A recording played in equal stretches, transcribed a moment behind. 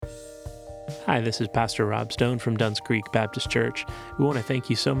Hi, this is Pastor Rob Stone from Duns Creek Baptist Church. We want to thank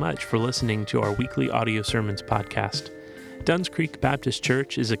you so much for listening to our weekly audio sermons podcast. Duns Creek Baptist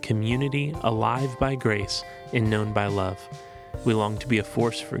Church is a community alive by grace and known by love. We long to be a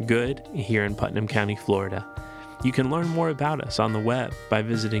force for good here in Putnam County, Florida. You can learn more about us on the web by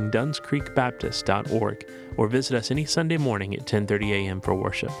visiting dunscreekbaptist.org or visit us any Sunday morning at 10:30 a.m. for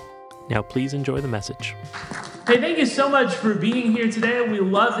worship. Now please enjoy the message. Hey, thank you so much for being here today. We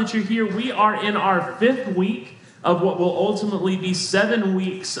love that you're here. We are in our fifth week of what will ultimately be 7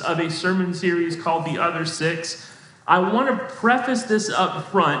 weeks of a sermon series called The Other Six. I want to preface this up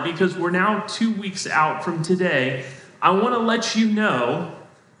front because we're now 2 weeks out from today. I want to let you know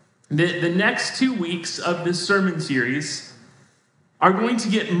that the next 2 weeks of this sermon series are going to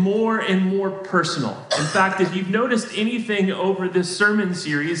get more and more personal. In fact, if you've noticed anything over this sermon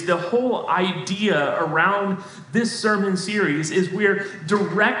series, the whole idea around this sermon series is we're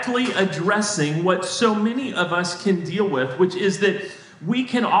directly addressing what so many of us can deal with, which is that we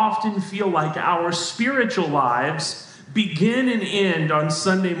can often feel like our spiritual lives begin and end on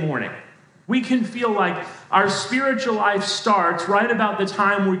Sunday morning. We can feel like our spiritual life starts right about the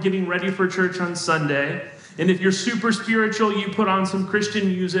time we're getting ready for church on Sunday. And if you're super spiritual, you put on some Christian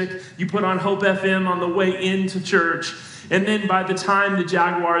music, you put on Hope FM on the way into church, and then by the time the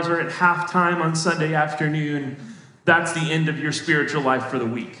Jaguars are at halftime on Sunday afternoon, that's the end of your spiritual life for the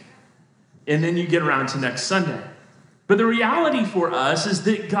week. And then you get around to next Sunday. But the reality for us is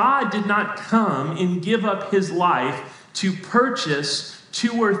that God did not come and give up his life to purchase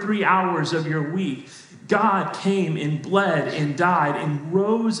 2 or 3 hours of your week. God came and bled and died and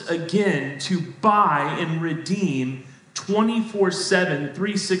rose again to buy and redeem 24/7,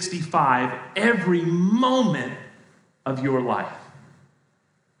 365, every moment of your life.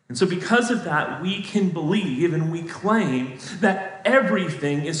 And so because of that, we can believe and we claim that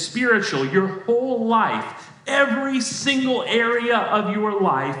everything is spiritual. Your whole life, every single area of your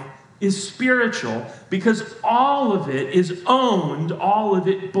life is spiritual because all of it is owned, all of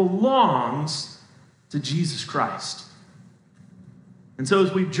it belongs to Jesus Christ. And so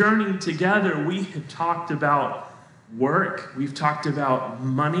as we've journeyed together, we have talked about work, we've talked about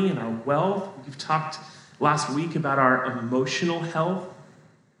money and our wealth, we've talked last week about our emotional health.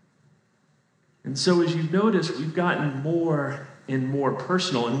 And so as you've noticed, we've gotten more and more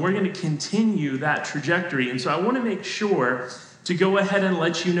personal, and we're going to continue that trajectory. And so I want to make sure to go ahead and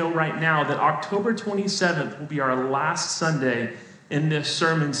let you know right now that October 27th will be our last Sunday in this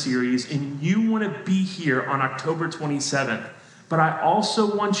sermon series, and you want to be here on October 27th. But I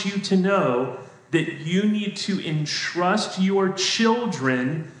also want you to know that you need to entrust your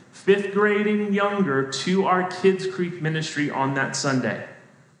children, 5th grade and younger, to our Kids Creek ministry on that Sunday.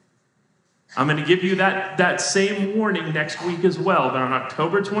 I'm going to give you that same warning next week as well, but on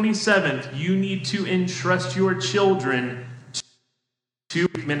October 27th, you need to entrust your children to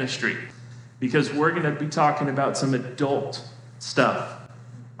ministry, because we're going to be talking about some adult stuff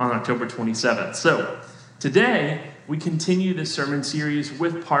on October 27th. So today we continue this sermon series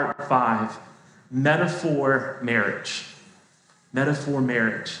with part 5, Metaphor Marriage. Metaphor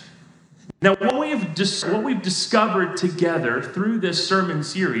Marriage. Now what we've discovered together through this sermon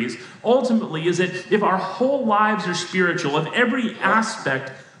series ultimately is that if our whole lives are spiritual, if every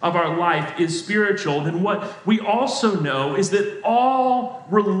aspect of our life is spiritual, then what we also know is that all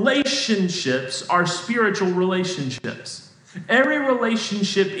relationships are spiritual relationships. Every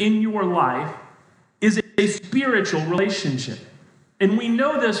relationship in your life is a spiritual relationship. And we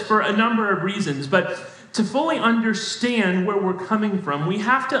know this for a number of reasons, but to fully understand where we're coming from, we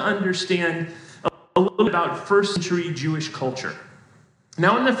have to understand a little bit about first century Jewish culture.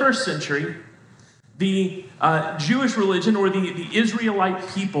 Now, in the first century, the Jewish religion, or the Israelite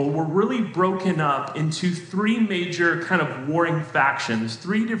people, were really broken up into 3 major kind of warring factions,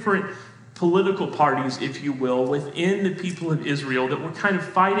 3 different political parties, if you will, within the people of Israel that were kind of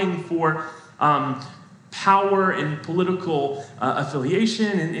fighting for power and political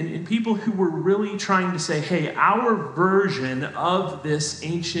affiliation, and people who were really trying to say, hey, our version of this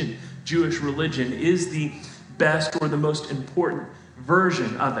ancient Jewish religion is the best or the most important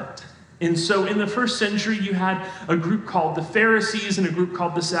version of it. And so in the first century, you had a group called the Pharisees and a group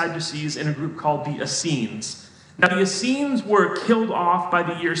called the Sadducees and a group called the Essenes. Now, the Essenes were killed off by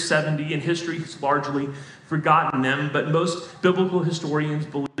the year 70, and history has largely forgotten them, but most biblical historians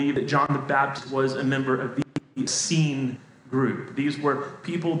believe that John the Baptist was a member of the Essene group. These were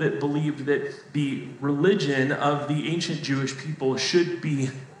people that believed that the religion of the ancient Jewish people should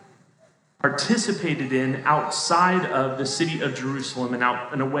be participated in outside of the city of Jerusalem and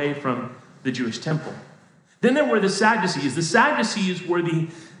out and away from the Jewish temple. Then there were the Sadducees. The Sadducees were the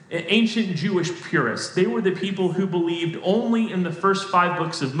ancient Jewish purists. They were the people who believed only in the first 5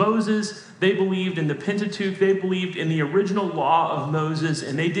 books of Moses. They believed in the Pentateuch. They believed in the original law of Moses,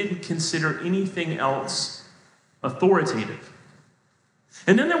 and they didn't consider anything else authoritative.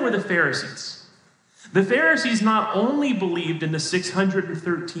 And then there were the Pharisees. The Pharisees not only believed in the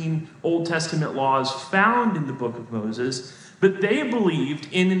 613 Old Testament laws found in the book of Moses, but they believed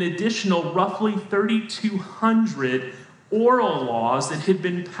in an additional roughly 3,200 oral laws that had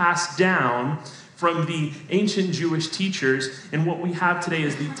been passed down from the ancient Jewish teachers, and what we have today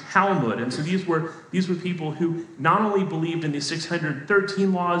is the Talmud. And so these were people who not only believed in the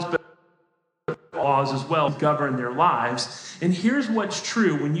 613 laws, but laws as well govern their lives. And here's what's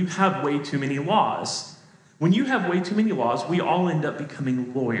true when you have way too many laws. When you have way too many laws, we all end up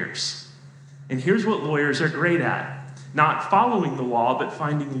becoming lawyers. And here's what lawyers are great at: not following the law, but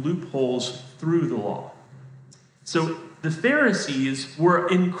finding loopholes through the law. So the Pharisees were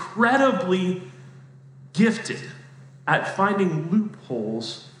incredibly gifted at finding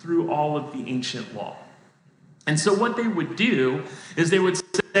loopholes through all of the ancient law. And so what they would do is they would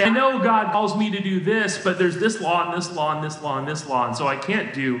say, I know God calls me to do this, but there's this law and this law and this law and this law, and so I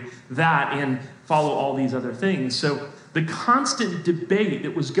can't do that and follow all these other things. So the constant debate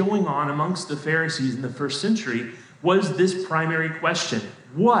that was going on amongst the Pharisees in the first century was this primary question: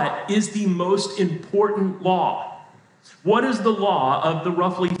 what is the most important law? What is the law of the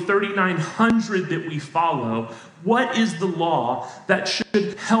roughly 3,900 that we follow? What is the law that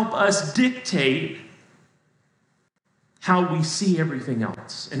should help us dictate how we see everything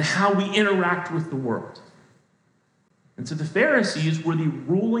else and how we interact with the world? And so the Pharisees were the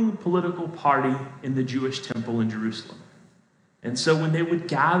ruling political party in the Jewish temple in Jerusalem. And so when they would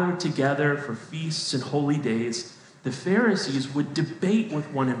gather together for feasts and holy days, the Pharisees would debate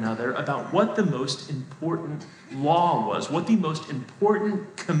with one another about what the most important law was, what the most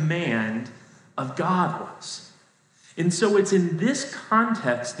important command of God was. And so it's in this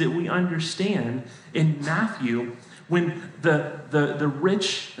context that we understand in Matthew when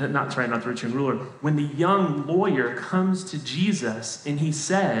when the young lawyer comes to Jesus and he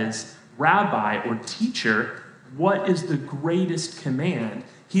says, Rabbi or teacher, what is the greatest command?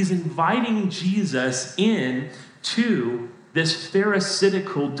 He's inviting Jesus in to this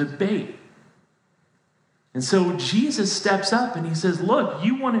Pharisaical debate. And so Jesus steps up and he says, look,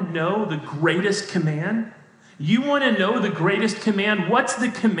 you want to know the greatest command? You want to know the greatest command? What's the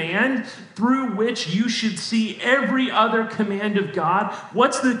command through which you should see every other command of God?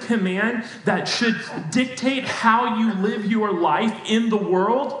 What's the command that should dictate how you live your life in the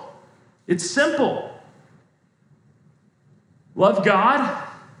world? It's simple. Love God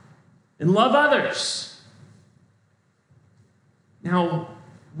and love others. Now,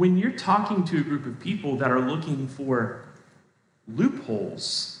 when you're talking to a group of people that are looking for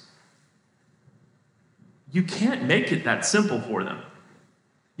loopholes, you can't make it that simple for them.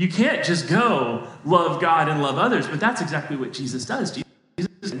 You can't just go love God and love others, but that's exactly what Jesus does.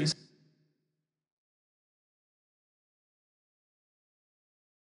 Jesus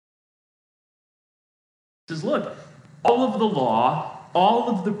says, look, all of the law, all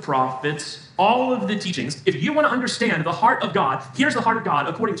of the prophets, all of the teachings, if you want to understand the heart of God, here's the heart of God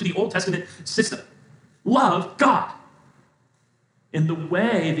according to the Old Testament system. Love God. And the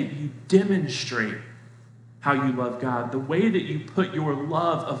way that you demonstrate how you love God, the way that you put your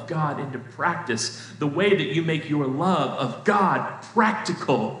love of God into practice, the way that you make your love of God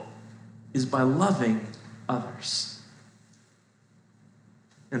practical is by loving others.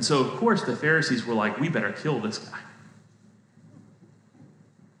 And so, of course, the Pharisees were like, we better kill this guy.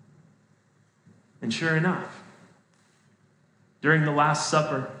 And sure enough, during the Last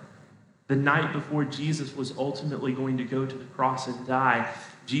Supper, the night before Jesus was ultimately going to go to the cross and die,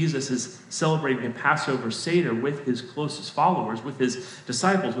 Jesus is celebrating a Passover Seder with his closest followers, with his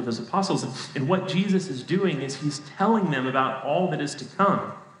disciples, with his apostles. And what Jesus is doing is he's telling them about all that is to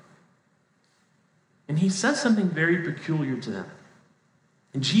come. And he says something very peculiar to them.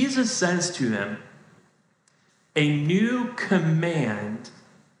 And Jesus says to them, a new command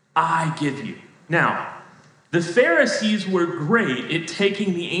I give you. Now, the Pharisees were great at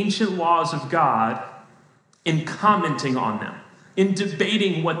taking the ancient laws of God and commenting on them, in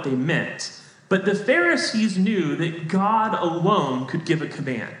debating what they meant. But the Pharisees knew that God alone could give a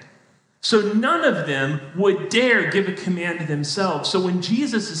command. So none of them would dare give a command to themselves. So when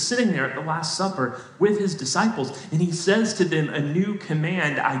Jesus is sitting there at the Last Supper with his disciples and he says to them, a new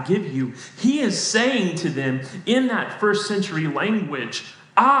command I give you, he is saying to them in that first century language,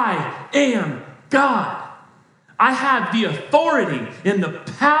 I am God. I have the authority and the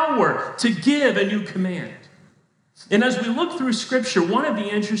power to give a new command. And as we look through Scripture, one of the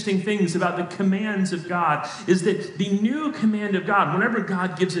interesting things about the commands of God is that the new command of God, whenever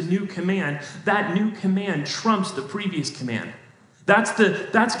God gives a new command, that new command trumps the previous command. That's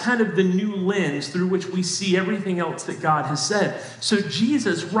kind of the new lens through which we see everything else that God has said. So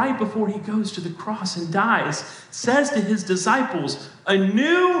Jesus, right before he goes to the cross and dies, says to his disciples, "A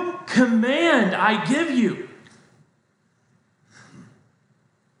new command I give you."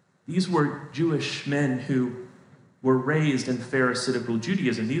 These were Jewish men who were raised in Pharisaical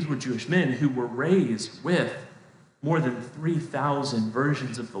Judaism. These were Jewish men who were raised with more than 3,000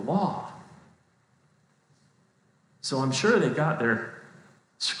 versions of the law. So I'm sure they got their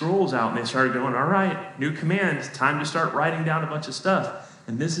scrolls out and they started going, all right, new command, it's time to start writing down a bunch of stuff.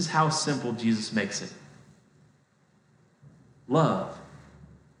 And this is how simple Jesus makes it. Love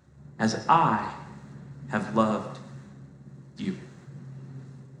as I have loved you.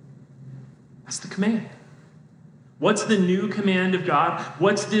 That's the command. What's the new command of God?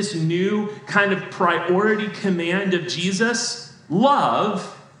 What's this new kind of priority command of Jesus?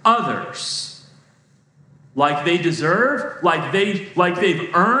 Love others. Like they deserve, like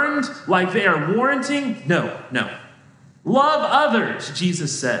they've earned, like they are warranting? No. Love others,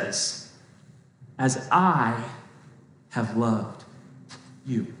 Jesus says, as I have loved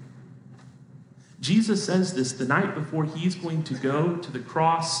you. Jesus says this the night before he's going to go to the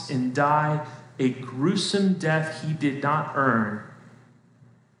cross and die a gruesome death he did not earn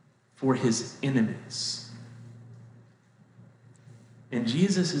for his enemies. And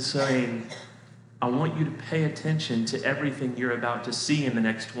Jesus is saying, I want you to pay attention to everything you're about to see in the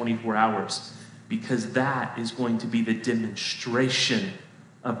next 24 hours, because that is going to be the demonstration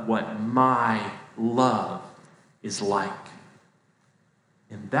of what my love is like.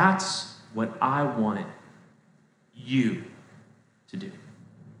 And that's what I wanted you to do.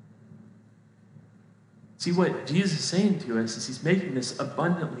 See, what Jesus is saying to us is he's making this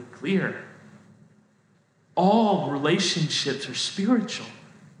abundantly clear. All relationships are spiritual.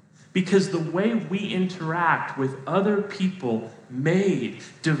 Because the way we interact with other people made,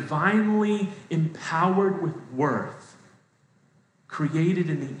 divinely empowered with worth, created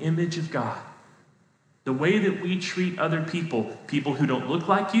in the image of God, the way that we treat other people, people who don't look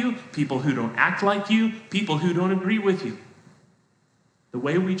like you, people who don't act like you, people who don't agree with you, the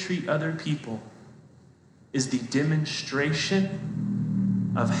way we treat other people is the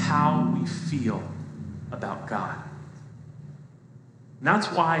demonstration of how we feel about God. And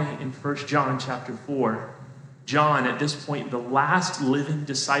that's why in 1 John chapter 4, John, at this point, the last living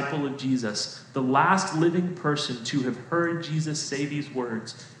disciple of Jesus, the last living person to have heard Jesus say these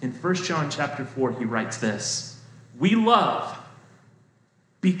words, in 1 John chapter 4, he writes this: "We love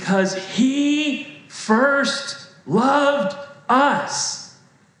because he first loved us."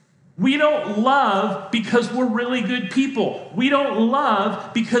 We don't love because we're really good people. We don't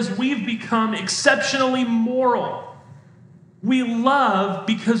love because we've become exceptionally moral. We love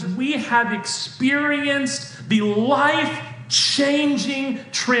because we have experienced the life-changing,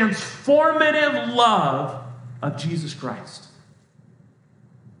 transformative love of Jesus Christ.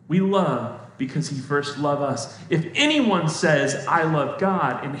 We love because he first loved us. If anyone says, I love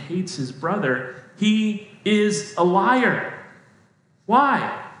God, and hates his brother, he is a liar.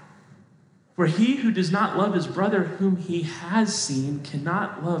 Why? For he who does not love his brother whom he has seen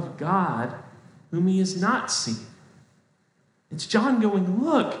cannot love God whom he has not seen. It's John going,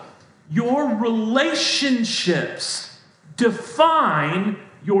 look, your relationships define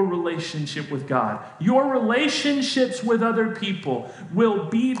your relationship with God. Your relationships with other people will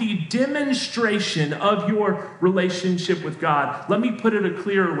be the demonstration of your relationship with God. Let me put it a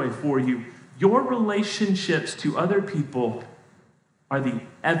clearer way for you. Your relationships to other people are the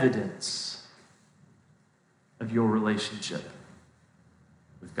evidence of your relationship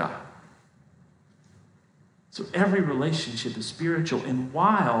with God. So every relationship is spiritual. And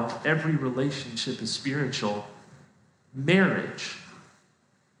while every relationship is spiritual, marriage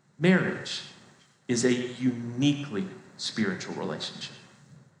is a uniquely spiritual relationship.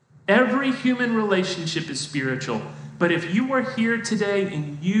 Every human relationship is spiritual. But if you are here today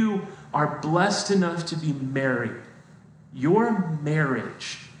and you are blessed enough to be married, your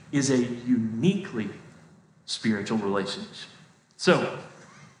marriage is a uniquely spiritual relationship. So,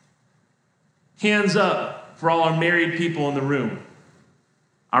 hands up for all our married people in the room.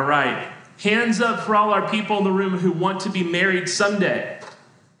 All right. Hands up for all our people in the room who want to be married someday.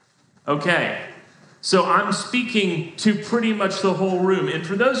 Okay. So I'm speaking to pretty much the whole room. And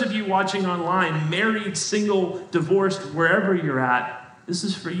for those of you watching online, married, single, divorced, wherever you're at, this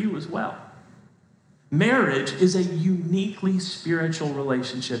is for you as well. Marriage is a uniquely spiritual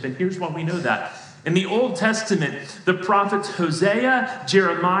relationship. And here's why we know that. In the Old Testament, the prophets Hosea,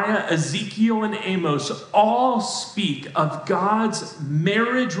 Jeremiah, Ezekiel, and Amos all speak of God's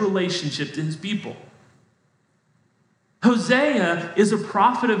marriage relationship to his people. Hosea is a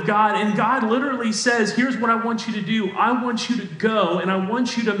prophet of God, and God literally says, here's what I want you to do. I want you to go and I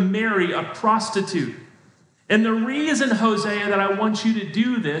want you to marry a prostitute. And the reason, Hosea, that I want you to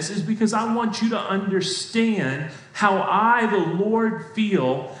do this is because I want you to understand how I, the Lord,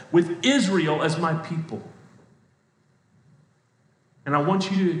 feel with Israel as my people. And I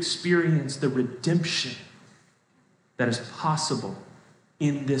want you to experience the redemption that is possible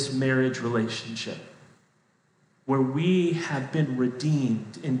in this marriage relationship, where we have been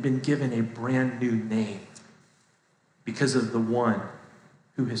redeemed and been given a brand new name because of the one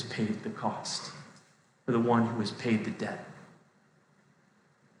who has paid the cost, or the one who has paid the debt.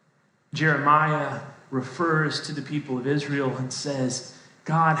 Jeremiah refers to the people of Israel and says,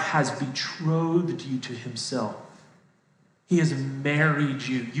 God has betrothed you to himself. He has married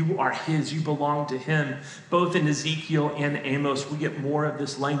you. You are his. You belong to him. Both in Ezekiel and Amos, we get more of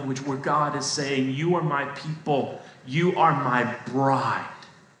this language where God is saying, you are my people. You are my bride.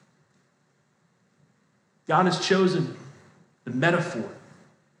 God has chosen the metaphor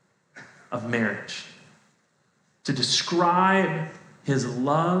of marriage to describe his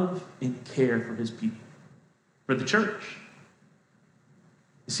love and care for his people, for the church.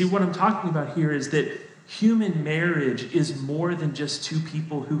 You see, what I'm talking about here is that human marriage is more than just two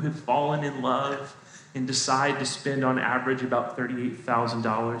people who have fallen in love and decide to spend on average about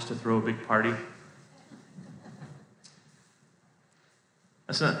 $38,000 to throw a big party.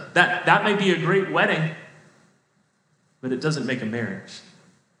 That may be a great wedding, but it doesn't make a marriage.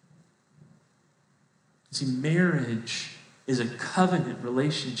 See, marriage is a covenant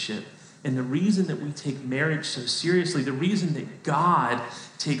relationship. And the reason that we take marriage so seriously, the reason that God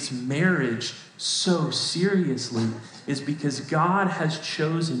takes marriage so seriously, is because God has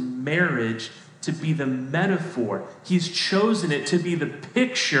chosen marriage to be the metaphor. He's chosen it to be the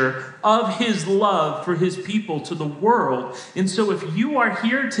picture of his love for his people to the world. And so if you are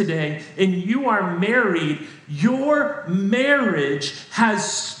here today and you are married, your marriage has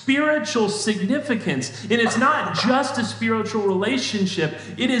spiritual significance. And it's not just a spiritual relationship.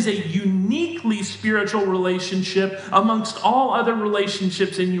 It is a uniquely spiritual relationship amongst all other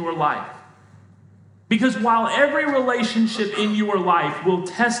relationships in your life. Because while every relationship in your life will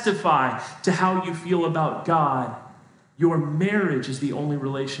testify to how you feel about God, your marriage is the only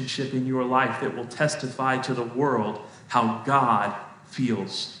relationship in your life that will testify to the world how God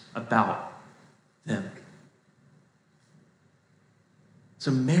feels about them.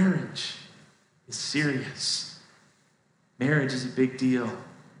 So marriage is serious. Marriage is a big deal.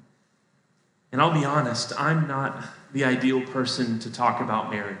 And I'll be honest, I'm not the ideal person to talk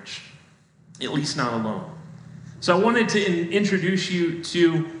about marriage. At least not alone. So I wanted to introduce you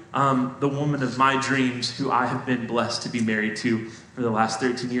to the woman of my dreams who I have been blessed to be married to for the last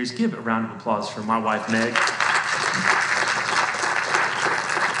 13 years. Give a round of applause for my wife, Meg.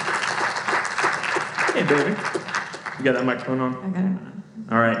 Hey, baby. You got that microphone on? I got it on.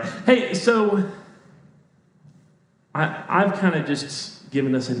 All right. Hey, so I've kind of just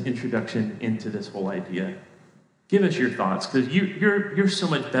given us an introduction into this whole idea. Give us your thoughts, because you're so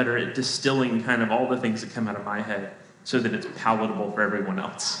much better at distilling kind of all the things that come out of my head so that it's palatable for everyone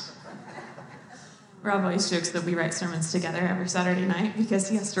else. Rob always jokes that we write sermons together every Saturday night because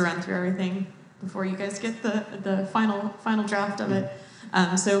he has to run through everything before you guys get the final draft of it.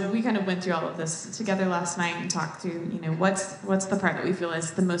 So we kind of went through all of this together last night and talked through, what's the part that we feel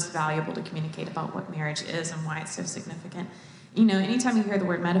is the most valuable to communicate about what marriage is and why it's so significant. Anytime you hear the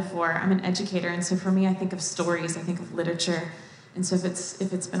word metaphor, I'm an educator, and so for me, I think of stories, I think of literature. And so if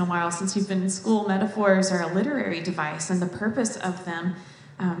it's been a while since you've been in school, metaphors are a literary device, and the purpose of them,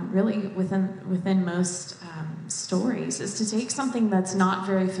 really within most stories, is to take something that's not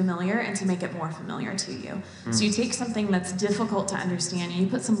very familiar and to make it more familiar to you. So you take something that's difficult to understand, and you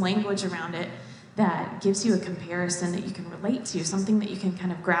put some language around it that gives you a comparison that you can relate to, something that you can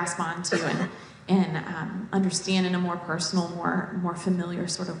kind of grasp onto and understand in a more personal, more familiar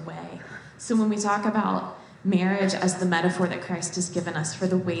sort of way. So when we talk about marriage as the metaphor that Christ has given us for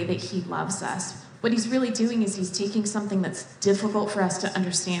the way that he loves us, what he's really doing is he's taking something that's difficult for us to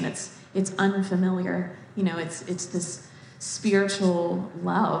understand. It's unfamiliar. It's this spiritual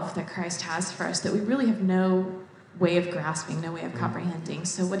love that Christ has for us that we really have no way of grasping, no way of comprehending.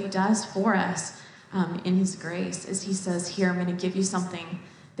 So what he does for us in his grace is he says, here, I'm going to give you something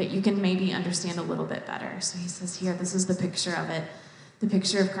that you can maybe understand a little bit better. So he says here, this is the picture of it. The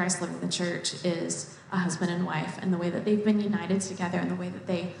picture of Christ loving the church is a husband and wife, and the way that they've been united together and the way that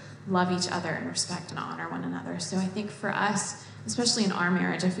they love each other and respect and honor one another. So I think for us, especially in our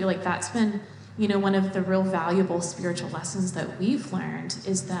marriage, I feel like that's been, one of the real valuable spiritual lessons that we've learned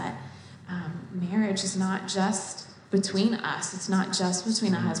is that marriage is not just between us. It's not just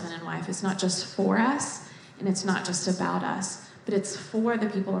between a husband and wife. It's not just for us, and it's not just about us, but it's for the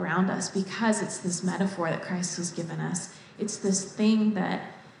people around us because it's this metaphor that Christ has given us. It's this thing that,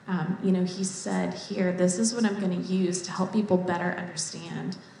 he said here, this is what I'm going to use to help people better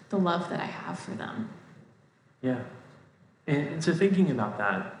understand the love that I have for them. Yeah. And so thinking about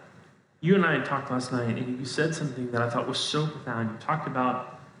that, you and I had talked last night, and you said something that I thought was so profound. You talked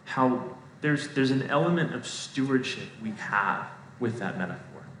about how there's an element of stewardship we have with that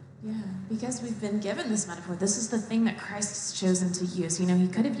metaphor. Yeah, because we've been given this metaphor. This is the thing that Christ has chosen to use. He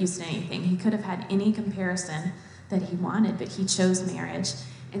could have used anything. He could have had any comparison that he wanted, but he chose marriage.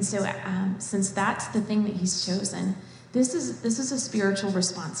 And so since that's the thing that he's chosen, this is a spiritual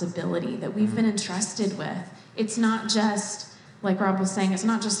responsibility that we've been entrusted with. It's not just, like Rob was saying, it's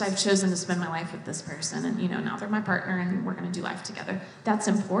not just I've chosen to spend my life with this person and, now they're my partner and we're going to do life together. That's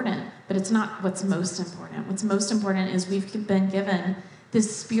important, but it's not what's most important. What's most important is we've been given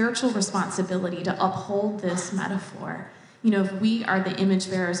this spiritual responsibility to uphold this metaphor. If we are the image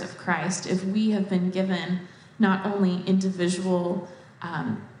bearers of Christ, if we have been given not only individual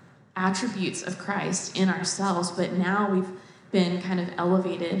attributes of Christ in ourselves, but now we've been kind of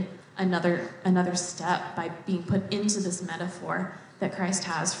elevated another step by being put into this metaphor that Christ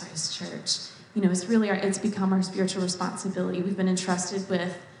has for his church. It's become our spiritual responsibility. We've been entrusted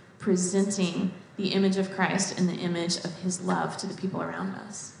with presenting the image of Christ and the image of his love to the people around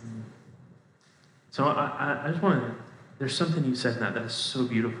us. So I just want to, there's something you said in that is so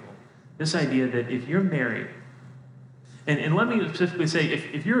beautiful. This idea that if you're married, and let me specifically say,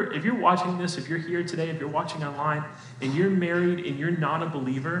 if you're watching this, if you're here today, if you're watching online, and you're married and you're not a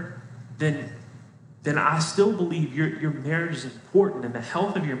believer, then I still believe your marriage is important and the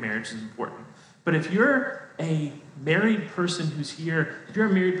health of your marriage is important. But if you're a married person who's here, if you're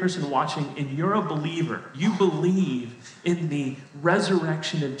a married person watching and you're a believer, you believe in the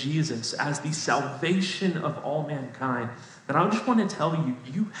resurrection of Jesus as the salvation of all mankind, then I just want to tell you,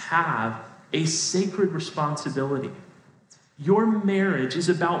 you have a sacred responsibility. Your marriage is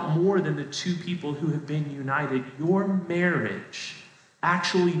about more than the two people who have been united. Your marriage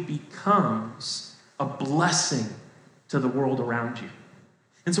actually becomes a blessing to the world around you.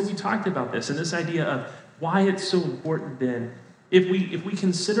 And so we talked about this and this idea of why it's so important then, if we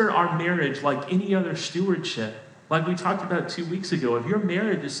consider our marriage like any other stewardship, like we talked about 2 weeks ago, if your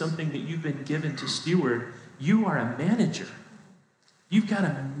marriage is something that you've been given to steward, you are a manager. You've got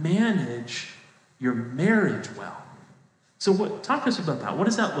to manage your marriage well. So talk to us about that. What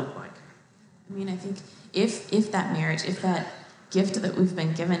does that look like? I think if that marriage, if that gift that we've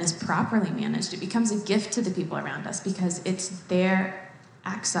been given is properly managed, it becomes a gift to the people around us because it's their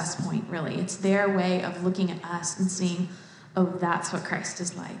access point, really. It's their way of looking at us and seeing, oh, that's what Christ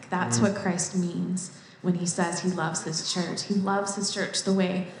is like. That's what Christ means when he says he loves his church. He loves his church the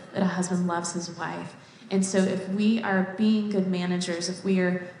way that a husband loves his wife. And so if we are being good managers, if we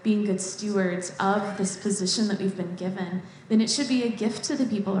are being good stewards of this position that we've been given, then it should be a gift to the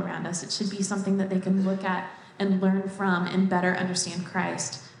people around us. It should be something that they can look at and learn from and better understand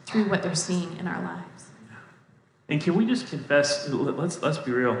Christ through what they're seeing in our lives. And can we just confess, let's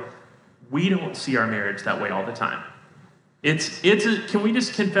be real, we don't see our marriage that way all the time. Can we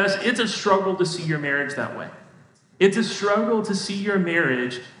just confess, it's a struggle to see your marriage that way. It's a struggle to see your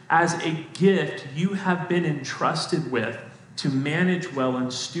marriage as a gift you have been entrusted with to manage well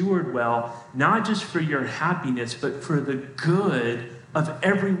and steward well, not just for your happiness, but for the good of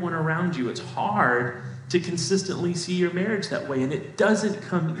everyone around you. It's hard to consistently see your marriage that way, and it doesn't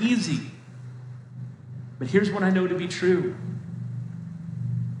come easy. But here's what I know to be true.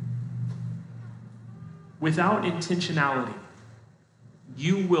 Without intentionality,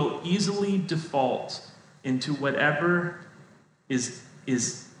 you will easily default into whatever is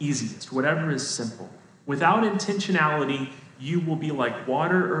easiest, whatever is simple. Without intentionality, you will be like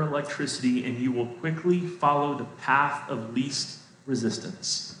water or electricity, and you will quickly follow the path of least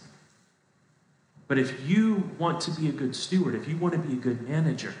resistance. But if you want to be a good steward, if you want to be a good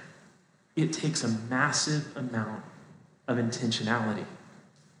manager, it takes a massive amount of intentionality.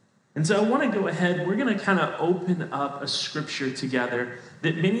 And so I want to go ahead, we're going to kind of open up a scripture together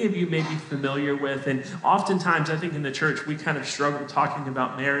that many of you may be familiar with. And oftentimes, I think in the church, we kind of struggle talking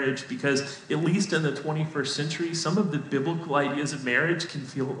about marriage because, at least in the 21st century, some of the biblical ideas of marriage can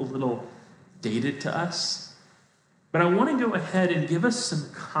feel a little dated to us. But I want to go ahead and give us some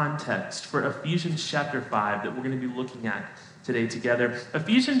context for Ephesians chapter 5 that we're going to be looking at today together.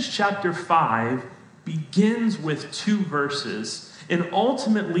 Ephesians chapter 5 begins with 2 verses and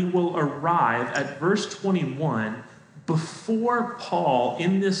ultimately will arrive at verse 21 before Paul,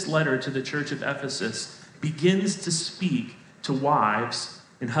 in this letter to the church of Ephesus, begins to speak to wives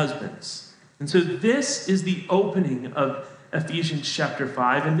and husbands. And so this is the opening of Ephesians chapter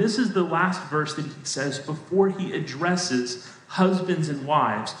 5, and this is the last verse that he says before he addresses husbands and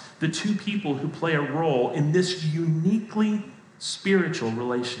wives, the two people who play a role in this uniquely spiritual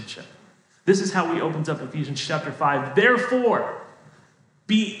relationship. This is how he opens up Ephesians chapter 5. Therefore,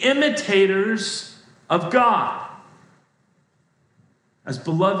 be imitators of God as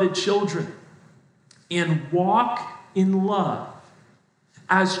beloved children, and walk in love,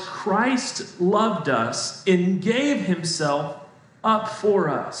 as Christ loved us and gave himself up for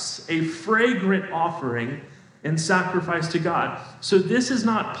us, a fragrant offering and sacrifice to God. So this is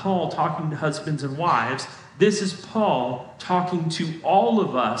not Paul talking to husbands and wives. This is Paul talking to all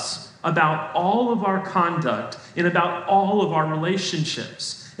of us about all of our conduct and about all of our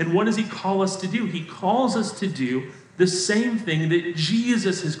relationships. And what does he call us to do? He calls us to do the same thing that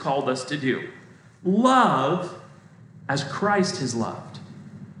Jesus has called us to do. Love as Christ has loved.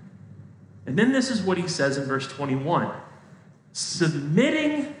 And then this is what he says in verse 21.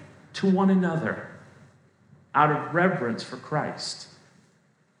 Submitting to one another out of reverence for Christ.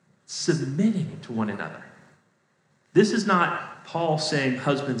 Submitting to one another. This is not Paul saying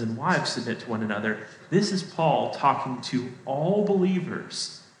husbands and wives submit to one another. This is Paul talking to all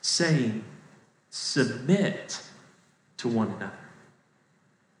believers, saying submit to one another.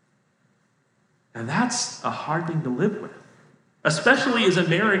 Now that's a hard thing to live with, especially as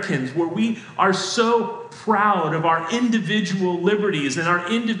Americans, where we are so proud of our individual liberties and our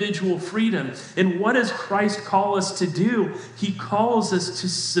individual freedom. And what does Christ call us to do? He calls us to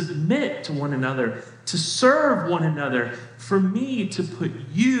submit to one another, to serve one another, for me to put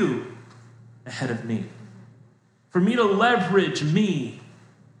you ahead of me, for me to leverage me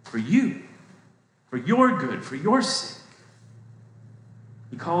for you, for your good, for your sake.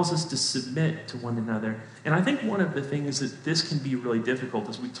 He calls us to submit to one another. And I think one of the things that this can be really difficult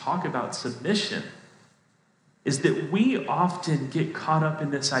as we talk about submission is that we often get caught up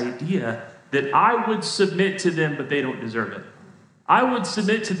in this idea that I would submit to them, but they don't deserve it. I would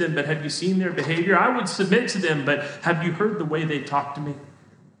submit to them, but have you seen their behavior? I would submit to them, but have you heard the way they talk to me?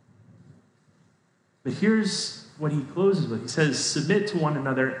 But here's what he closes with. He says, submit to one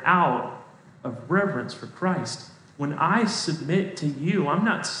another out of reverence for Christ. When I submit to you, I'm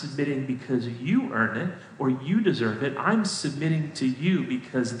not submitting because you earn it or you deserve it. I'm submitting to you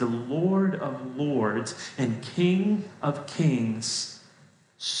because the Lord of Lords and King of Kings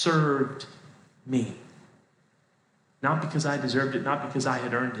served me. Not because I deserved it, not because I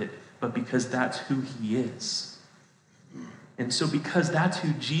had earned it, but because that's who he is. And so because that's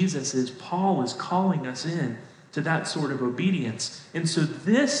who Jesus is, Paul is calling us in to that sort of obedience. And so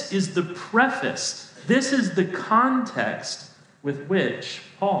this is the preface. This is the context with which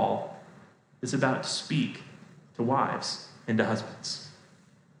Paul is about to speak to wives and to husbands.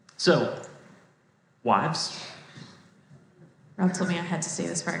 So, wives. Rob told me I had to say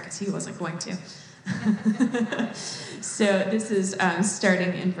this part because he wasn't going to. So this is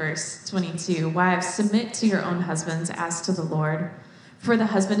starting in verse 22. Wives, submit to your own husbands as to the Lord. For the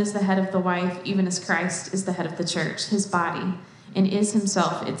husband is the head of the wife, even as Christ is the head of the church, his body, and is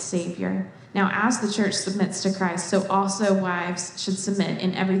himself its Savior. Now, as the church submits to Christ, so also wives should submit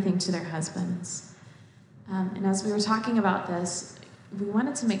in everything to their husbands. And as we were talking about this, we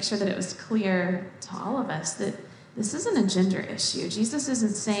wanted to make sure that it was clear to all of us that this isn't a gender issue. Jesus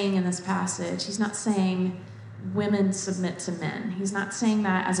isn't saying in this passage, he's not saying women submit to men. He's not saying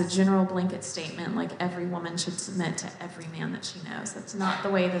that as a general blanket statement, like every woman should submit to every man that she knows. That's not the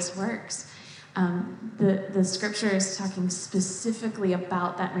way this works. The scripture is talking specifically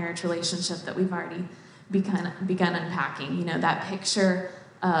about that marriage relationship that we've already begun unpacking. You know, that picture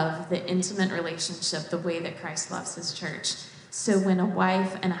of the intimate relationship, the way that Christ loves his church. So when a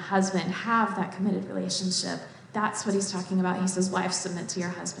wife and a husband have that committed relationship, that's what he's talking about. He says, wives, submit to your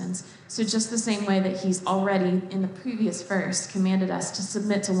husbands. So just the same way that he's already, in the previous verse, commanded us to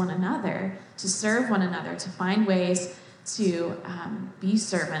submit to one another, to serve one another, to find ways to be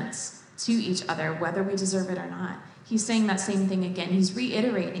servants to each other, whether we deserve it or not. He's saying that same thing again. He's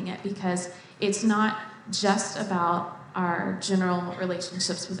reiterating it because it's not just about our general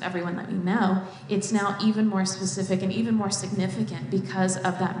relationships with everyone that we know. It's now even more specific and even more significant because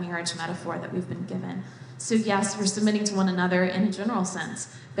of that marriage metaphor that we've been given. So yes, we're submitting to one another in a general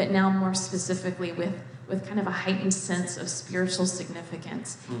sense, but now more specifically with kind of a heightened sense of spiritual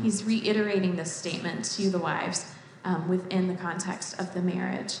significance. He's reiterating this statement to the wives within the context of the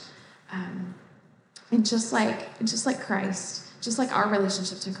marriage. And just like Christ, just like our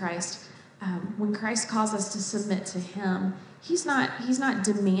relationship to Christ, when Christ calls us to submit to him, he's not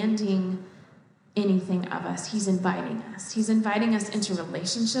demanding anything of us. He's inviting us. He's inviting us into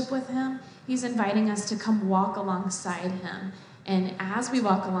relationship with him. He's inviting us to come walk alongside him. And as we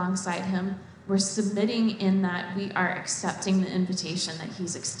walk alongside him, we're submitting in that we are accepting the invitation that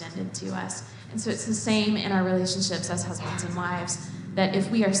he's extended to us. And so it's the same in our relationships as husbands and wives, that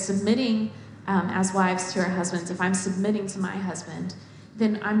if we are submitting as wives to our husbands, if I'm submitting to my husband,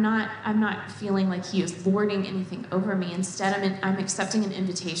 then I'm not feeling like he is lording anything over me. Instead, I'm accepting an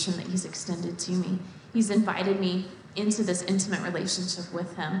invitation that he's extended to me. He's invited me into this intimate relationship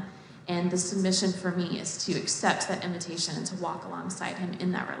with him. And the submission for me is to accept that invitation and to walk alongside him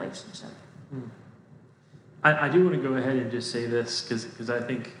in that relationship. I do want to go ahead and just say this because I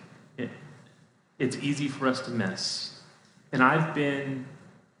think it's easy for us to miss. And I've been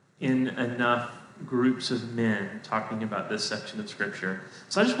in enough groups of men talking about this section of Scripture.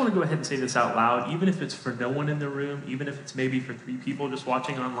 So I just want to go ahead and say this out loud, even if it's for no one in the room, even if it's maybe for 3 people just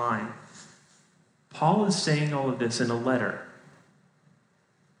watching online. Paul is saying all of this in a letter.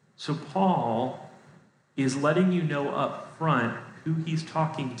 So Paul is letting you know up front who he's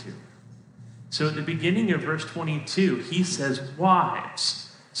talking to. So at the beginning of verse 22, he says,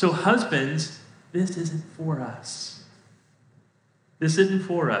 wives. So husbands, this isn't for us. This isn't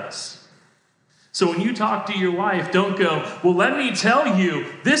for us. So when you talk to your wife, don't go, well, let me tell you,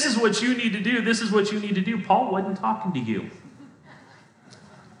 this is what you need to do, this is what you need to do. Paul wasn't talking to you.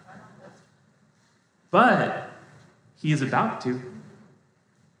 But he is about to.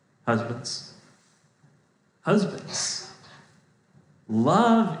 Husbands,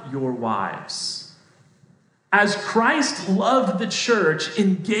 love your wives as Christ loved the church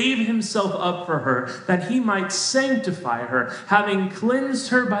and gave himself up for her, that he might sanctify her, having cleansed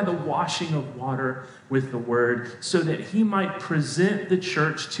her by the washing of water with the word, so that he might present the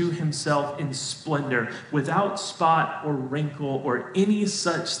church to himself in splendor, without spot or wrinkle or any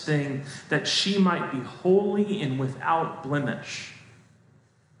such thing, that she might be holy and without blemish.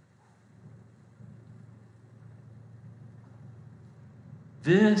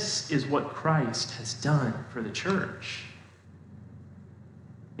 This is what Christ has done for the church.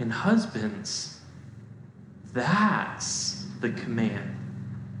 And husbands, that's the command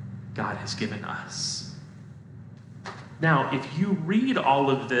God has given us. Now, if you read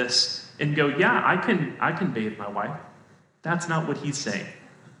all of this and go, yeah, I can bathe my wife, that's not what he's saying.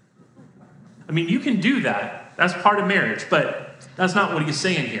 I mean, you can do that. That's part of marriage, but that's not what he's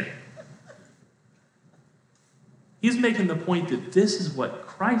saying here. He's making the point that this is what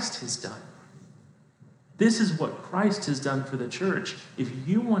Christ has done. This is what Christ has done for the church. If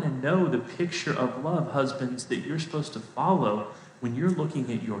you want to know the picture of love, husbands, that you're supposed to follow when you're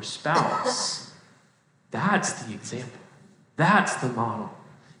looking at your spouse, that's the example. That's the model.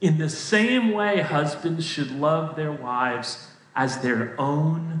 In the same way, husbands should love their wives as their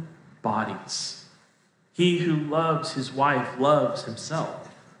own bodies. He who loves his wife loves himself.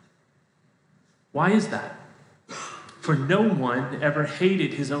 Why is that? For no one ever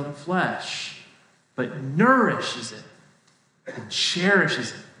hated his own flesh, but nourishes it and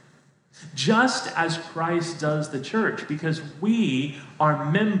cherishes it, just as Christ does the church, because we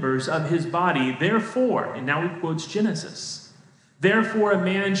are members of his body. Therefore, and now he quotes Genesis, therefore a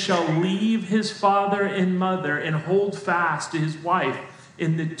man shall leave his father and mother and hold fast to his wife,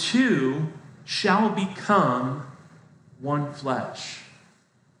 and the two shall become one flesh.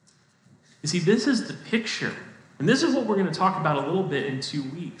 You see, this is the picture. And this is what we're going to talk about a little bit in 2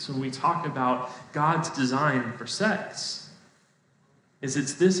 weeks when we talk about God's design for sex.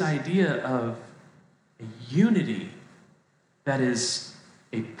 It's this idea of a unity that is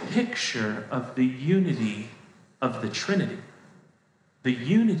a picture of the unity of the Trinity. The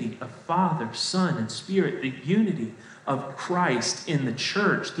unity of Father, Son, and Spirit. The unity of Christ in the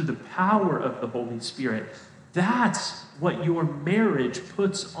church through the power of the Holy Spirit. That's what your marriage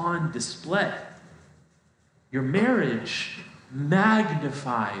puts on display. Your marriage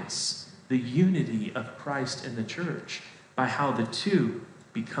magnifies the unity of Christ and the church by how the two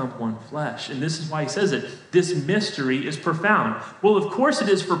become one flesh. And this is why he says it. This mystery is profound. Well, of course it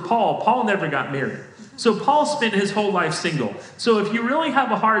is for Paul. Paul never got married. So Paul spent his whole life single. So if you really have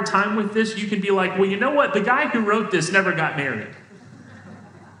a hard time with this, you can be like, well, you know what? The guy who wrote this never got married.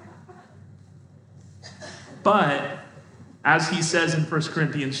 But as he says in 1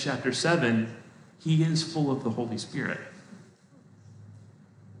 Corinthians chapter 7, he is full of the Holy Spirit.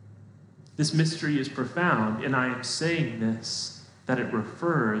 This mystery is profound, and I am saying this, that it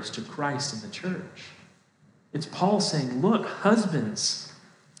refers to Christ and the church. It's Paul saying, look, husbands,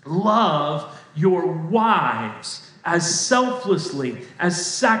 love your wives as selflessly, as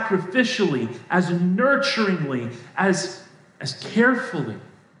sacrificially, as nurturingly, as carefully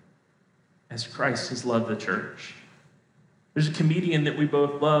as Christ has loved the church. There's a comedian that we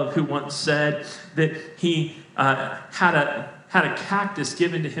both love who once said that he had a cactus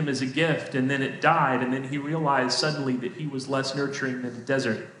given to him as a gift, and then it died, and then he realized suddenly that he was less nurturing than a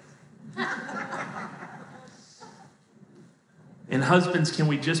desert. And husbands, can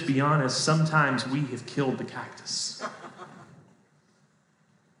we just be honest? Sometimes we have killed the cactus.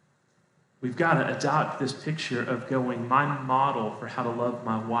 We've got to adopt this picture of going, my model for how to love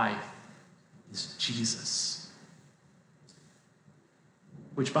my wife is Jesus.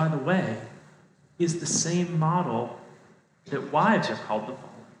 Which, by the way, is the same model that wives are called to follow.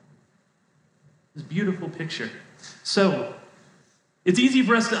 This beautiful picture. So, it's easy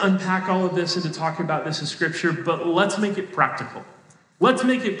for us to unpack all of this and to talk about this in Scripture, but let's make it practical. Let's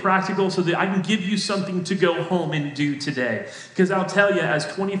make it practical so that I can give you something to go home and do today. Because I'll tell you, as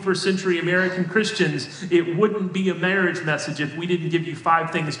 21st century American Christians, it wouldn't be a marriage message if we didn't give you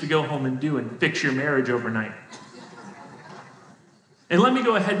 5 things to go home and do and fix your marriage overnight. And let me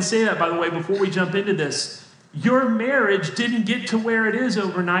go ahead and say that, by the way, before we jump into this. Your marriage didn't get to where it is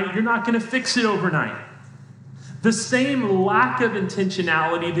overnight. You're not going to fix it overnight. The same lack of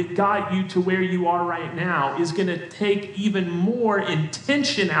intentionality that got you to where you are right now is going to take even more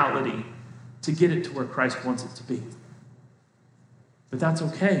intentionality to get it to where Christ wants it to be. But that's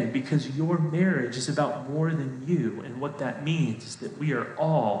okay, because your marriage is about more than you, and what that means is that we are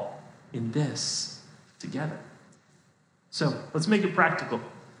all in this together. So let's make it practical.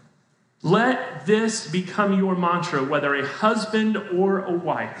 Let this become your mantra, whether a husband or a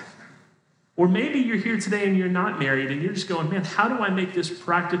wife. Or maybe you're here today and you're not married and you're just going, man, how do I make this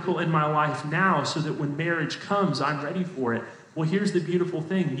practical in my life now so that when marriage comes, I'm ready for it? Well, here's the beautiful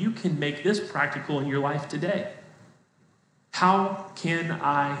thing. You can make this practical in your life today. How can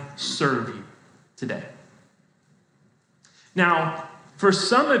I serve you today? Now, for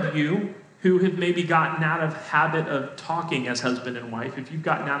some of you who have maybe gotten out of habit of talking as husband and wife, if you've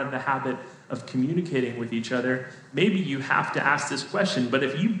gotten out of the habit of communicating with each other, maybe you have to ask this question. But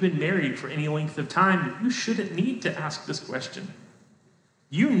if you've been married for any length of time, you shouldn't need to ask this question.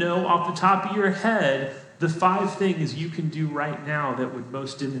 You know off the top of your head the 5 things you can do right now that would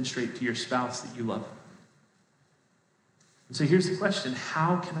most demonstrate to your spouse that you love them. And so here's the question: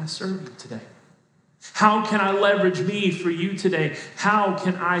 how can I serve you today? How can I leverage me for you today? How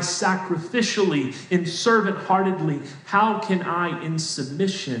can I sacrificially and servant-heartedly, how can I in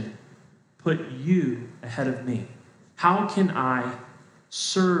submission put you ahead of me? How can I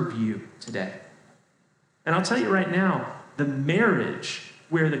serve you today? And I'll tell you right now, the marriage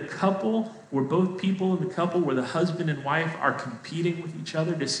where both people in the couple, where the husband and wife are competing with each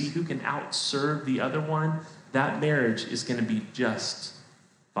other to see who can outserve the other one, that marriage is going to be just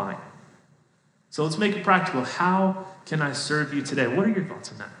fine. So let's make it practical. How can I serve you today? What are your thoughts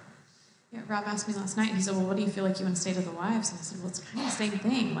on that? Yeah, Rob asked me last night, he said, well, what do you feel like you want to say to the wives? And I said, well, it's kind of the same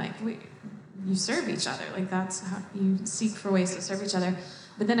thing. Like, you serve each other. Like, that's how you seek for ways to serve each other.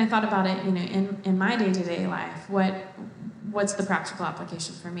 But then I thought about it, in my day-to-day life, what's the practical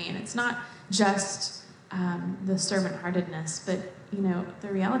application for me? And it's not just the servant-heartedness, but, the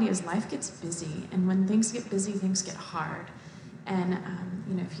reality is life gets busy. And when things get busy, things get hard. And,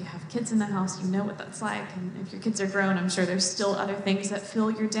 if you have kids in the house, you know what that's like. And if your kids are grown, I'm sure there's still other things that fill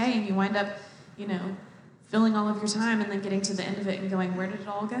your day. And you wind up, filling all of your time and then getting to the end of it and going, where did it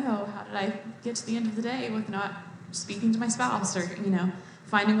all go? How did I get to the end of the day with not speaking to my spouse or,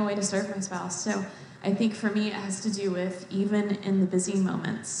 finding a way to serve my spouse? So I think for me, it has to do with, even in the busy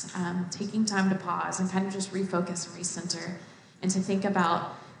moments, taking time to pause and kind of just refocus and recenter, and to think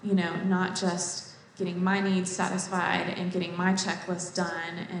about, not just getting my needs satisfied and getting my checklist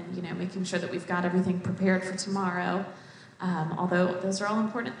done and, making sure that we've got everything prepared for tomorrow. Although those are all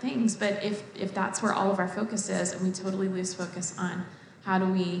important things, but if that's where all of our focus is and we totally lose focus on how do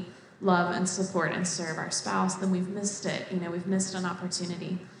we love and support and serve our spouse, then we've missed it. We've missed an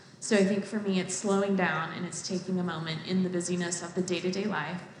opportunity. So I think for me, it's slowing down and it's taking a moment in the busyness of the day-to-day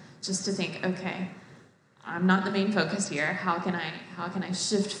life just to think, okay, I'm not the main focus here. How can I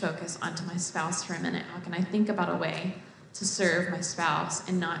shift focus onto my spouse for a minute? How can I think about a way to serve my spouse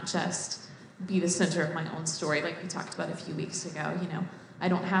and not just be the center of my own story, like we talked about a few weeks ago? I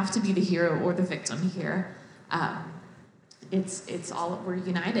don't have to be the hero or the victim here. It's all, we're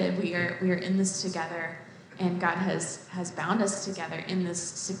united. We are in this together, and God has bound us together in this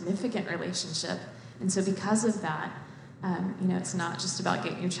significant relationship. And so because of that, it's not just about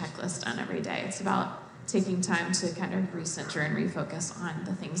getting your checklist done every day. It's about taking time to kind of recenter and refocus on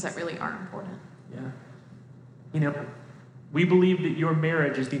the things that really are important. Yeah. We believe that your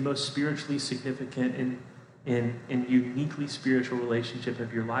marriage is the most spiritually significant and uniquely spiritual relationship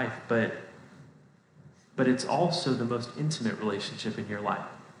of your life, but it's also the most intimate relationship in your life.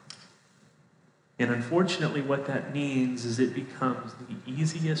 And unfortunately, what that means is it becomes the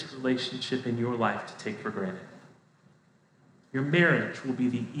easiest relationship in your life to take for granted. Your marriage will be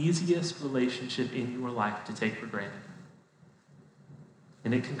the easiest relationship in your life to take for granted.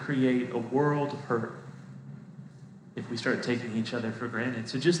 And it can create a world of hurt if we start taking each other for granted.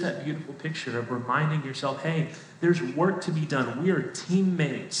 So just that beautiful picture of reminding yourself, hey, there's work to be done. We are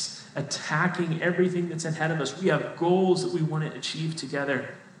teammates attacking everything that's ahead of us. We have goals that we want to achieve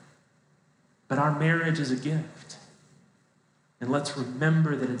together. But our marriage is a gift. And let's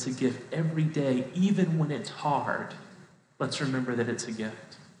remember that it's a gift every day, even when it's hard. Let's remember that it's a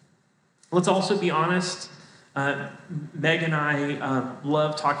gift. Let's also be honest. Meg and I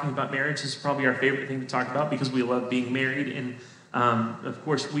love talking about marriage. This is probably our favorite thing to talk about because we love being married. And of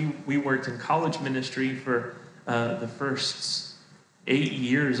course, we worked in college ministry for the first 8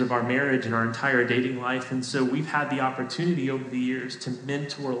 years of our marriage and our entire dating life. And so we've had the opportunity over the years to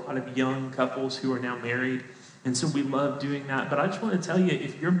mentor a lot of young couples who are now married. And so we love doing that. But I just want to tell you,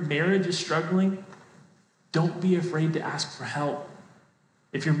 if your marriage is struggling, don't be afraid to ask for help.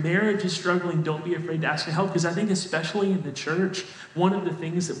 If your marriage is struggling, don't be afraid to ask for help, because I think especially in the church, one of the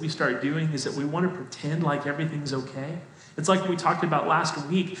things that we start doing is that we want to pretend like everything's okay. It's like we talked about last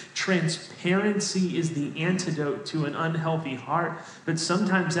week. Transparency is the antidote to an unhealthy heart, but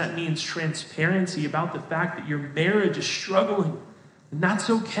sometimes that means transparency about the fact that your marriage is struggling, and that's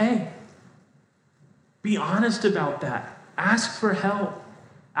okay. Be honest about that. Ask for help.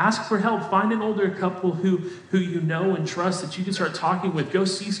 Ask for help. Find an older couple who you know and trust that you can start talking with. Go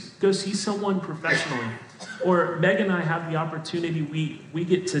see someone professionally. Or Meg and I have the opportunity. We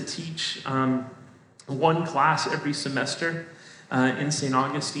get to teach one class every semester in St.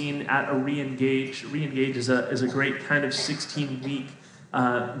 Augustine at a Reengage. Reengage is a great kind of 16-week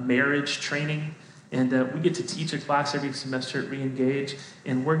marriage training. And we get to teach a class every semester at Reengage,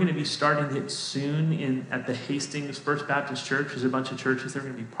 and we're going to be starting it soon at the Hastings First Baptist Church. There's a bunch of churches that are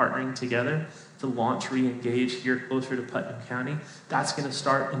going to be partnering together to launch Reengage here closer to Putnam County. That's going to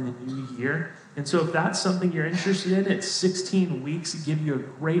start in the new year. And so if that's something you're interested in, it's 16 weeks to give you a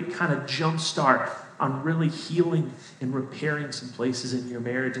great kind of jump start on really healing and repairing some places in your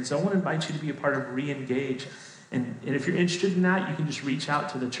marriage. And so I want to invite you to be a part of Reengage. And if you're interested in that, you can just reach out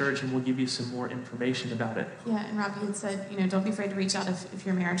to the church and we'll give you some more information about it. Yeah, and Robbie had said, don't be afraid to reach out if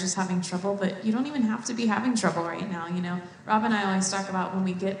your marriage is having trouble, but you don't even have to be having trouble right now. Rob and I always talk about when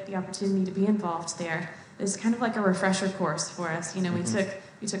we get the opportunity to be involved there, it's kind of like a refresher course for us. We took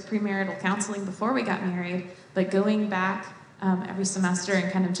premarital counseling before we got married, but going back every semester and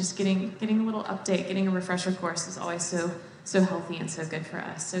kind of just getting a little update, getting a refresher course is always so healthy and so good for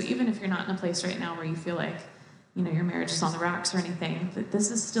us. So even if you're not in a place right now where you feel like your marriage is on the rocks or anything, but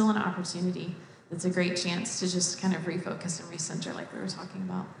this is still an opportunity. It's a great chance to just kind of refocus and recenter like we were talking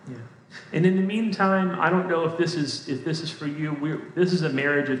about. Yeah. And in the meantime, I don't know if this is for you. This is a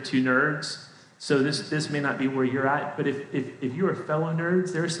marriage of two nerds, so this may not be where you're at, but if you're a fellow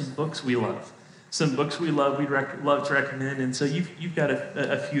nerds, there are some books we love. Some books we love, we'd love to recommend. And so you've got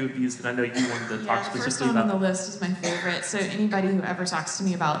a few of these that I know you wanted to talk specifically about. The first one on the list is my favorite. So anybody who ever talks to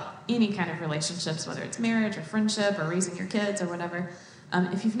me about any kind of relationships, whether it's marriage or friendship or raising your kids or whatever,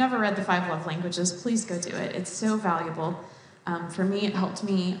 if you've never read The 5 Love Languages, please go do it. It's so valuable. For me, it helped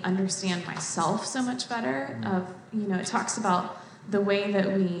me understand myself so much better. It talks about the way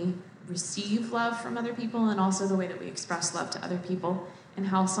that we receive love from other people and also the way that we express love to other people, and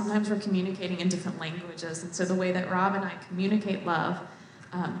how sometimes we're communicating in different languages. And so the way that Rob and I communicate love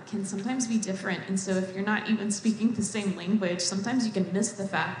can sometimes be different. And so if you're not even speaking the same language, sometimes you can miss the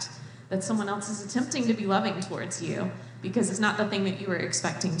fact that someone else is attempting to be loving towards you because it's not the thing that you were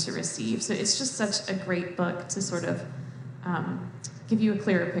expecting to receive. So it's just such a great book to sort of give you a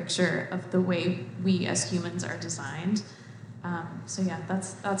clearer picture of the way we as humans are designed.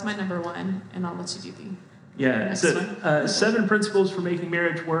 That's my number one, and I'll let you do the Yeah, so 7 Principles for Making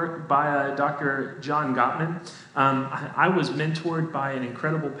Marriage Work by Dr. John Gottman. I was mentored by an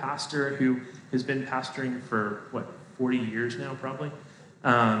incredible pastor who has been pastoring for, 40 years now, probably.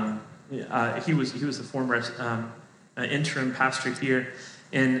 He was the former interim pastor here.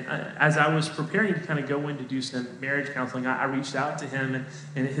 And as I was preparing to kind of go in to do some marriage counseling, I reached out to him,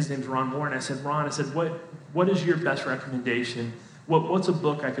 and his name's Ron Moore, and I said, Ron, what is your best recommendation? What's a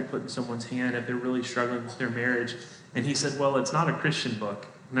book I could put in someone's hand if they're really struggling with their marriage? And he said, well, it's not a Christian book.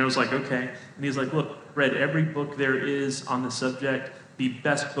 And I was like, okay. And he's like, look, read every book there is on the subject. The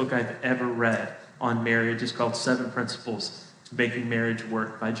best book I've ever read on marriage is called 7 Principles to Making Marriage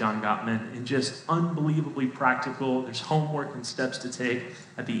Work by John Gottman. And just unbelievably practical. There's homework and steps to take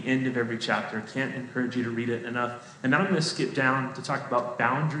at the end of every chapter. Can't encourage you to read it enough. And now I'm going to skip down to talk about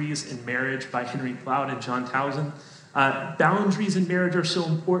Boundaries in Marriage by Henry Cloud and John Townsend. Boundaries in marriage are so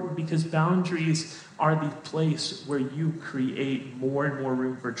important because boundaries are the place where you create more and more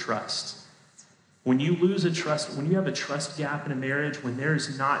room for trust. When you lose a trust, when you have a trust gap in a marriage, when there's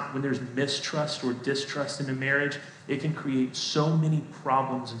mistrust or distrust in a marriage, it can create so many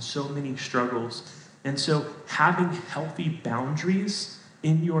problems and so many struggles. And so having healthy boundaries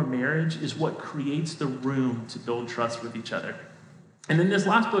in your marriage is what creates the room to build trust with each other. And then this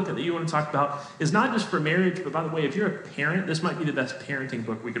last book that you want to talk about is not just for marriage, but by the way, if you're a parent, this might be the best parenting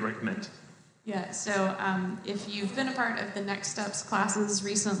book we could recommend. Yeah, so if you've been a part of the Next Steps classes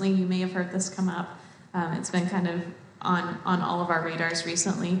recently, you may have heard this come up. It's been kind of on all of our radars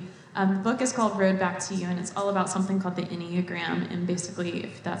recently. The book is called Road Back to You, and it's all about something called the Enneagram. And basically,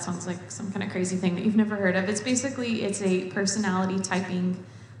 if that sounds like some kind of crazy thing that you've never heard of, it's a personality typing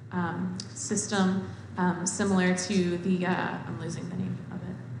system similar to the, I'm losing the name of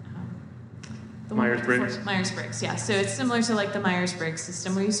it. Myers-Briggs? Myers-Briggs, yeah. So it's similar to like the Myers-Briggs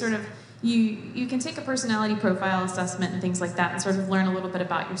system where you sort of, you can take a personality profile assessment and things like that and sort of learn a little bit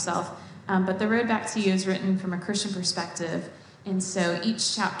about yourself. But the Road Back to You is written from a Christian perspective. And so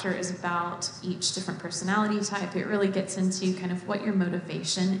each chapter is about each different personality type. It really gets into kind of what your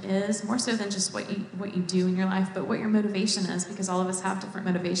motivation is, more so than just what you do in your life, but what your motivation is, because all of us have different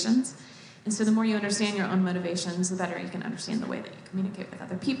motivations. And so the more you understand your own motivations, the better you can understand the way that you communicate with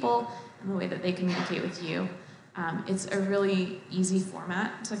other people and the way that they communicate with you. It's a really easy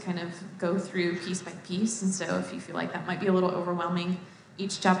format to kind of go through piece by piece. And so if you feel like that might be a little overwhelming,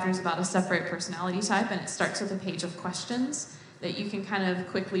 each chapter is about a separate personality type, and it starts with a page of questions that you can kind of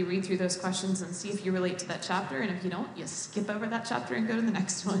quickly read through those questions and see if you relate to that chapter. And if you don't, you skip over that chapter and go to the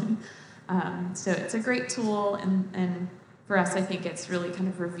next one. So it's a great tool, and for us, I think it's really kind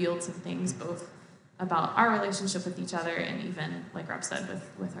of revealed some things both about our relationship with each other and even, like Rob said,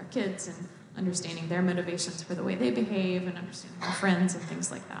 with our kids and understanding their motivations for the way they behave and understanding their friends and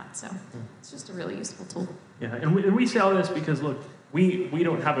things like that. So it's just a really useful tool. Yeah, and we say all this because, look, we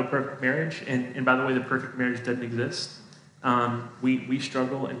don't have a perfect marriage, and by the way, the perfect marriage doesn't exist. We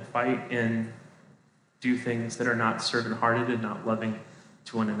struggle and fight and do things that are not servant-hearted and not loving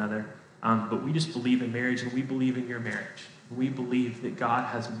to one another. But we just believe in marriage, and we believe in your marriage. We believe that God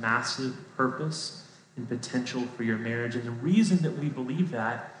has massive purpose and potential for your marriage. And the reason that we believe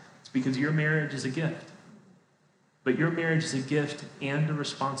that is because your marriage is a gift. But your marriage is a gift and a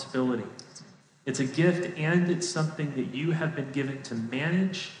responsibility. It's a gift and it's something that you have been given to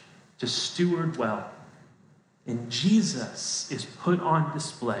manage, to steward well. And Jesus is put on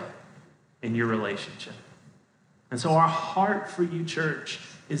display in your relationship. And so our heart for you, church,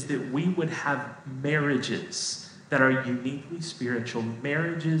 is that we would have marriages that are uniquely spiritual,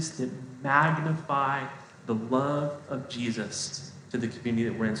 marriages that magnify the love of Jesus to the community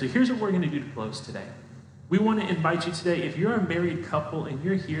that we're in. So here's what we're going to do to close today. We want to invite you today, if you're a married couple and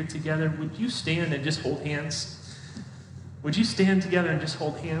you're here together, would you stand and just hold hands? Would you stand together and just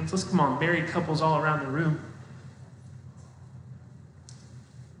hold hands? Let's come on, married couples all around the room.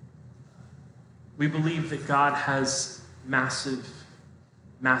 We believe that God has massive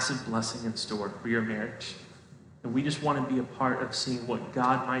blessing in store for your marriage. And we just want to be a part of seeing what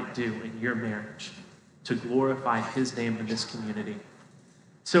God might do in your marriage to glorify his name in this community.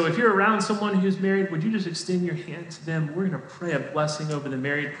 So if you're around someone who's married, would you just extend your hand to them? We're going to pray a blessing over the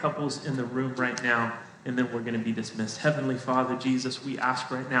married couples in the room right now, and then we're going to be dismissed. Heavenly Father, Jesus, we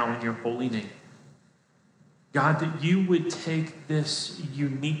ask right now in your holy name, God, that you would take this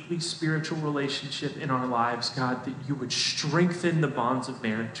uniquely spiritual relationship in our lives, God, that you would strengthen the bonds of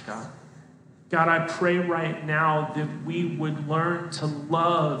marriage, God. God, I pray right now that we would learn to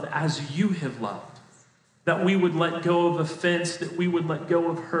love as you have loved, that we would let go of offense, that we would let go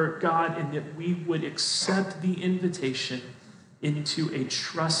of hurt, God, and that we would accept the invitation into a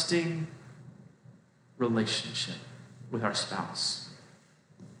trusting relationship with our spouse.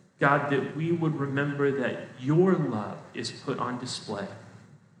 God, that we would remember that your love is put on display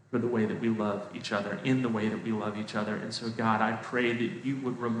for the way that we love each other, in the way that we love each other. And so, God, I pray that you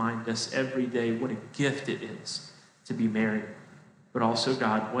would remind us every day what a gift it is to be married, but also,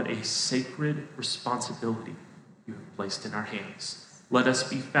 God, what a sacred responsibility you have placed in our hands. Let us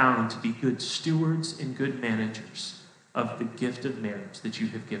be found to be good stewards and good managers of the gift of marriage that you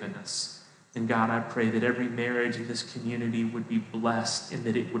have given us. And God, I pray that every marriage in this community would be blessed and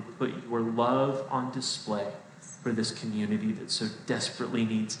that it would put your love on display for this community that so desperately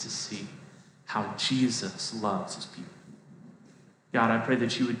needs to see how Jesus loves his people. God, I pray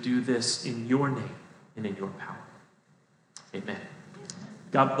that you would do this in your name and in your power. Amen.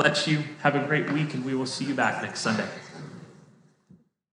 God bless you. Have a great week, and we will see you back next Sunday.